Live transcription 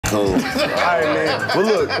Cool. All right, man. Well,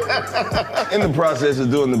 look, in the process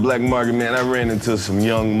of doing the black market, man, I ran into some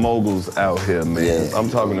young moguls out here, man. Yeah. I'm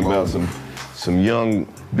talking about some young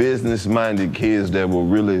business-minded kids that will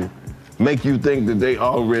really make you think that they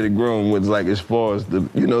already grown with, like, as far as the,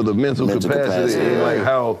 you know, the mental capacity and like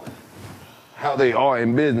how they are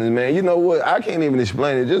in business, man. You know what? I can't even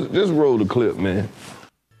explain it. Just roll the clip, man.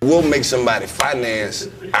 We'll make somebody finance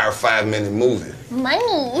our 5-minute movie. Money.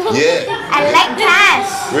 Yeah. I like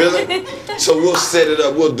cash. Really? So we'll set it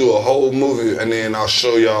up. We'll do a whole movie, and then I'll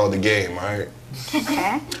show y'all the game, all right?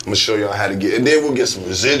 Okay. I'm gonna show y'all how to get, and then we'll get some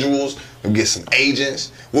residuals, we'll get some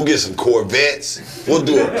agents, we'll get some Corvettes, we'll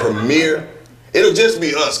do a premiere. It'll just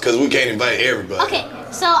be us, because we can't invite everybody. Okay,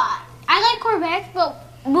 so I like Corvettes, but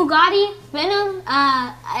Bugatti, Venom,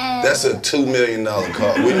 That's a $2 million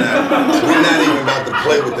car. We're not even about to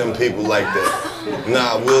play with them people like that.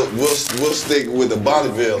 Nah, we'll stick with the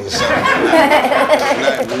Bonneville or something.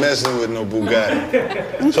 Not messing with no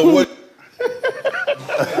Bugatti. So what?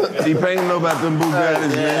 T-Pain know about them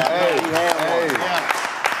Bugattis, man. Hey.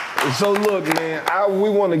 So look, man, we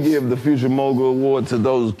want to give the Future Mogul Award to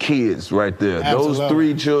those kids right there. Absolutely. Those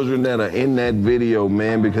 3 children that are in that video,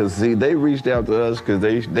 man, because see, they reached out to us because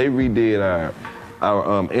they redid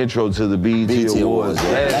our intro to the BET Awards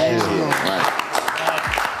last year.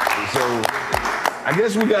 So I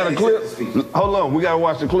guess we got a clip. Hold on, we got to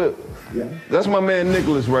watch the clip. Yeah. That's my man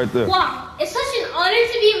Nicholas right there. Wow, it's such an honor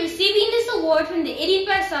to be receiving this award from the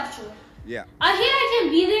 85 South Shore. Yeah. I hear I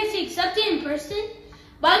can be there to accept it in person,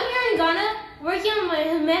 but I'm here in Ghana working on my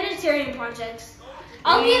humanitarian projects.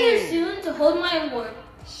 I'll be there soon to hold my award.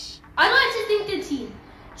 I'd like to thank the team,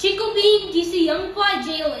 Chico being DC Youngfly,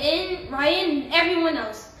 J.O.N., Ryan, and everyone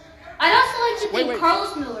else. I'd also like to thank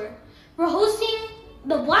Karlous Miller for hosting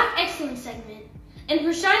the Black Excellence segment and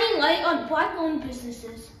for shining light on Black-owned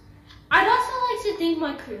businesses. I'd also like to thank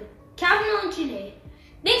my crew, Kavanaugh and 𝐘𝐨𝐿.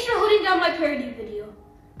 Thanks for holding down my parody video.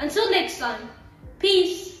 Until next time,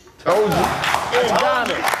 peace. Told you. In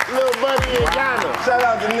Ghana. Little buddy in Ghana. Shout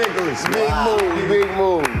out to Nicholas. Big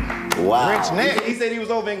move. Wow. Rich Nick. He said he was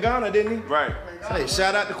over in Ghana, didn't he? Right. Hey,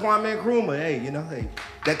 shout out to 𝐾𝐲 Nkrumah. Hey, you know, hey,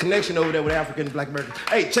 that connection over there with African and Black Americans.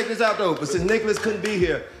 Hey, check this out though. But since Nicholas couldn't be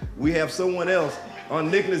here, we have someone else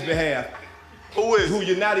on Nicholas' behalf. Who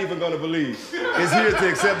you're not even gonna believe is here to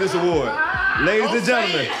accept this award. Ladies and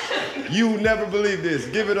gentlemen, you would never believe this.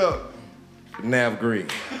 Give it up, Nav Green.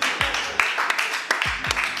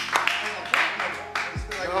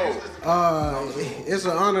 It's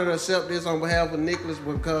an honor to accept this on behalf of Nicholas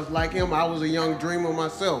because, like him, I was a young dreamer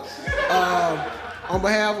myself. On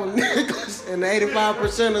behalf of Nicholas and the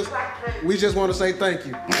 85%ers, we just want to say thank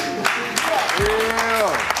you. Yeah.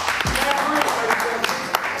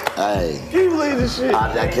 Hey. Can you believe this shit?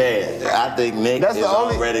 I can. I think Nick is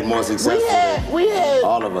already more successful than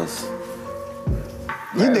all of us.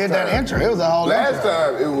 You did that intro. It was a whole Last intro.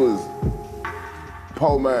 time it was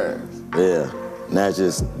Poe Mines. Yeah. Not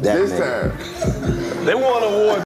just that This nigga. time. They won an award.